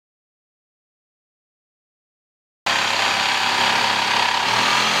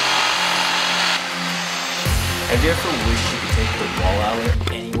Have you ever wished you could take the wall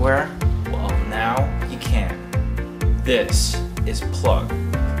outlet anywhere? Well, now you can. This is Plug,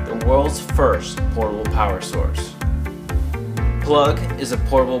 the world's first portable power source. Plug is a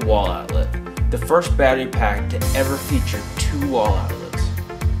portable wall outlet, the first battery pack to ever feature two wall outlets.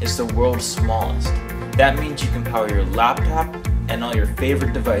 It's the world's smallest. That means you can power your laptop and all your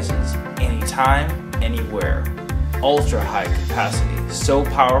favorite devices anytime, anywhere. Ultra high capacity, so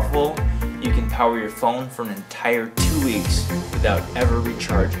powerful you can power your phone for an entire 2 weeks without ever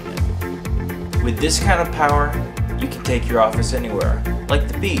recharging it. With this kind of power, you can take your office anywhere, like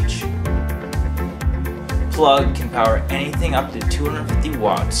the beach. Plug can power anything up to 250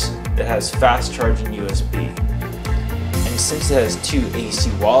 watts that has fast charging USB. And since it has two AC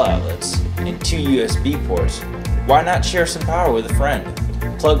wall outlets and two USB ports, why not share some power with a friend?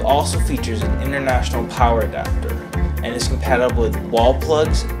 Plug also features an international power adapter and is compatible with wall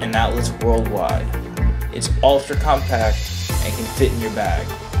plugs and outlets worldwide. It's ultra compact and can fit in your bag.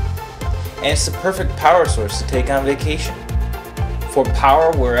 And it's the perfect power source to take on vacation. For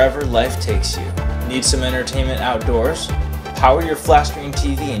power wherever life takes you. Need some entertainment outdoors? Power your flat screen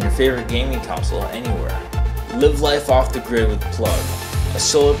TV and your favorite gaming console anywhere. Live life off the grid with Plug. A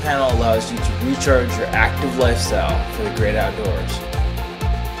solar panel allows you to recharge your active lifestyle for the great outdoors.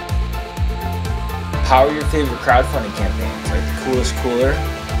 Power your favorite crowdfunding campaigns like the Coolest Cooler,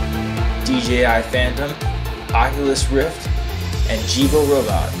 DJI Phantom, Oculus Rift, and Jibo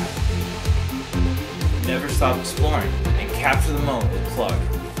Robot. Never stop exploring and capture the moment with Plug.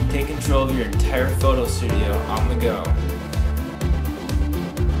 Take control of your entire photo studio on the go.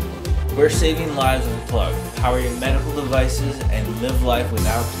 We're saving lives with Plug. Power your medical devices and live life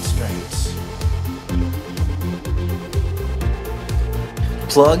without constraints.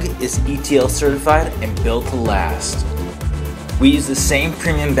 Plug is ETL certified and built to last. We use the same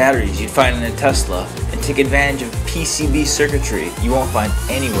premium batteries you'd find in a Tesla and take advantage of PCB circuitry you won't find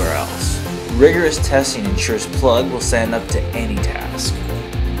anywhere else. Rigorous testing ensures Plug will stand up to any task.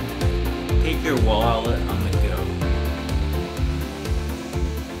 Take your wall outlet on the go.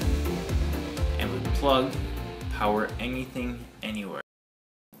 And with Plug, power anything, anywhere.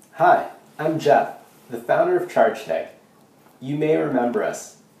 Hi, I'm Jeff, the founder of ChargeTech. You may remember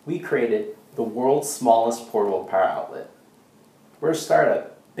us. We created the world's smallest portable power outlet. We're a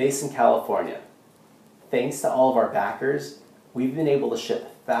startup based in California. Thanks to all of our backers, we've been able to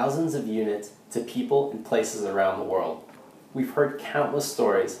ship thousands of units to people and places around the world. We've heard countless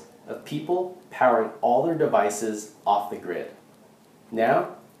stories of people powering all their devices off the grid. Now,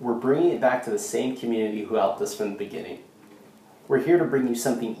 we're bringing it back to the same community who helped us from the beginning. We're here to bring you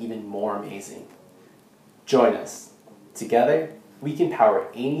something even more amazing. Join us. Together, we can power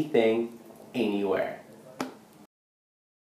anything, anywhere.